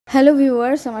Hello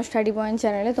viewers, আমার study point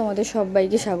চ্যানেলে তোমাদের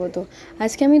সবাইকে স্বাগত।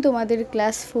 আজকে আমি তোমাদের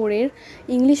class 4-এর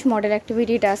English model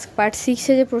activity task part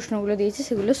 6-এ যে প্রশ্নগুলো দিয়েছে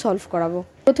সেগুলো সলভ করাবো।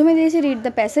 প্রথমে দিয়েছে read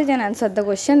the passage and answer the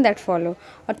question that follow,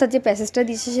 অর্থাৎ যে প্যাসেজটা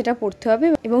দিয়েছে সেটা পড়তে হবে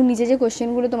এবং নিজে যে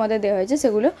কোয়েশ্চেনগুলো তোমাদের দেওয়া হয়েছে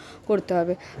সেগুলো করতে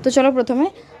হবে। তো চলো প্রথমে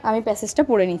আমি প্যাসেজটা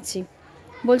পড়ে নিচ্ছি।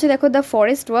 বলছে দেখো, দ্য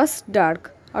ফরেস্ট ওয়াজ ডার্ক,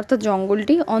 অর্থাৎ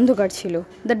জঙ্গলটি অন্ধকার ছিল।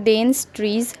 The dense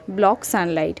trees block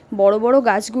Sunlight, বড় বড়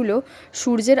গাছগুলো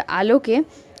সূর্যের আলোকে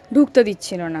ঢুকতে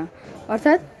দিচ্ছিল না,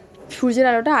 অর্থাৎ সূর্যের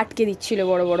আলোটা আটকে দিচ্ছিল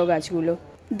বড় বড় গাছগুলো।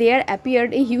 দেয়ার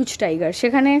অ্যাপিয়ার্ড এ হিউজ টাইগার,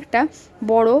 সেখানে একটা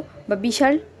বড় বা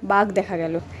বিশাল বাঘ দেখা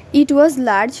গেল। ইট ওয়াজ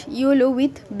large yellow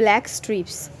with black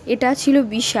strips, এটা ছিল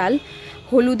বিশাল,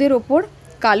 হলুদের ওপর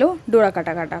কালো ডোরা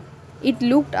কাটা কাটা। It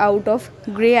looked out of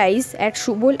grey ice at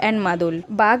Subal and মাদল,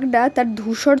 বাঘটা তার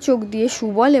ধূসর চোখ দিয়ে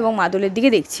সুবল এবং মাদলের দিকে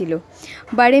দেখছিল।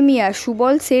 বারে মিয়া,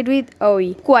 সুবল সেড উইথ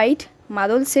কোয়াইট,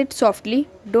 মাদল সেড সফটলি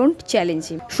ডোন্ট চ্যালেঞ্জ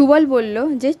হিম। সুবল বলল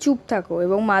যে চুপ থাকো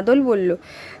এবং মাদল বলল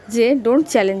যে ডোন্ট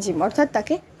চ্যালেঞ্জ হিম, অর্থাৎ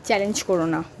তাকে চ্যালেঞ্জ করো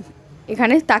না।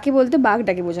 এখানে তাকে বলতে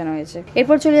বাঘটাকে বোঝানো হয়েছে।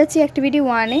 এরপর চলে যাচ্ছি অ্যাক্টিভিটি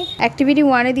 1-এ। অ্যাক্টিভিটি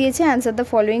 1-এ দিয়েছে অ্যান্সার দ্য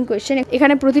ফলোয়িং কোয়েশ্চেন।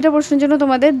 এখানে প্রতিটা প্রশ্নের জন্য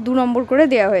তোমাদের 2 নম্বর করে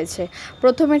দেওয়া হয়েছে।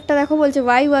 প্রথমেরটা দেখো, বলছে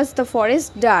why was the forest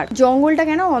dark, জঙ্গলটা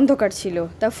কেন অন্ধকার ছিল।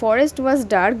 The forest was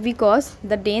dark because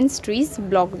the dense trees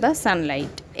block the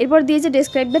Sunlight. এরপর দিয়েছে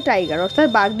ডেসক্রাইব দ্য টাইগার, অর্থাৎ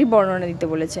বাঘটি বর্ণনা দিতে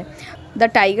বলেছে। The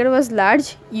tiger was large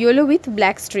yellow with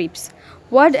black strips.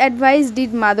 What advice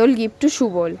did Madol give to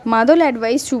Subol? Madol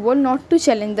advised Subol not to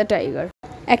challenge the tiger.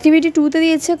 Activity 2-তে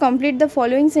দিয়েছে complete the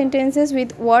following sentences with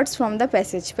words from the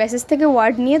passage. Passage থেকে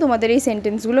word নিয়ে তোমাদের এই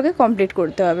সেন্টেন্সগুলোকে complete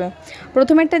করতে হবে।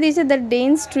 প্রথমেরটা দিয়েছে the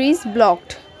dense trees blocked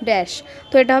dash,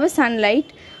 তো এটা হবে সানলাইট।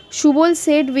 সুবল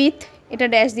শেড উইথ, এটা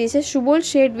ড্যাশ দিয়েছে, সুবল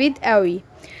শেড উইথ অ্যাওই।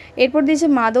 এরপর দিয়েছে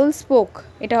মাদল স্পোক,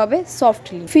 এটা হবে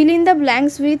softly. Fill in the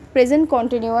blanks with present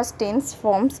continuous tense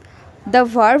forms the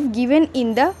verb given in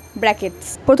the brackets.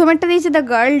 প্রথমেরটা দিয়েছে দ্য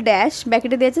গার্ল ড্যাশ,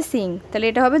 ব্র্যাকেটে দিয়েছে সিং, তাহলে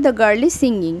এটা হবে the girl is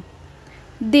singing.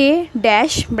 They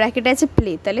dash, ব্র্যাকেটে আছে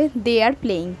প্লে, তাহলে দে আর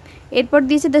প্লেয়িং। এরপর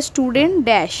দিয়েছে the student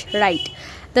dash right,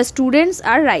 the students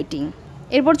are writing.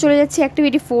 এরপর চলে যাচ্ছে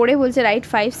অ্যাক্টিভিটি 4-এ, বলছে রাইট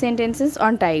 5 সেন্টেন্সেস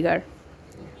অন টাইগার।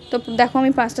 তো দেখো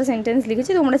আমি 5টা সেন্টেন্স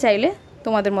লিখেছি, তোমরা চাইলে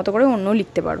তোমাদের মতো করে অন্য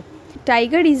লিখতে পারো।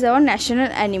 Tiger is our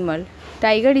national animal,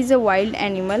 tiger is a wild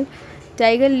animal,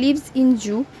 tiger lives in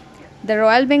zoo, the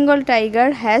royal Bengal tiger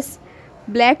has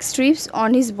black strips on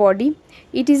his body,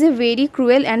 it is a very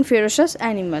cruel and ফেরোশাস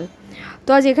animal. তো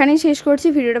আজ এখানেই শেষ করছি।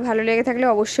 ভিডিওটা ভালো লেগে থাকলে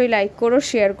অবশ্যই লাইক করো,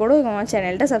 শেয়ার করো এবং আমার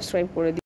চ্যানেলটা সাবস্ক্রাইব করে দিও।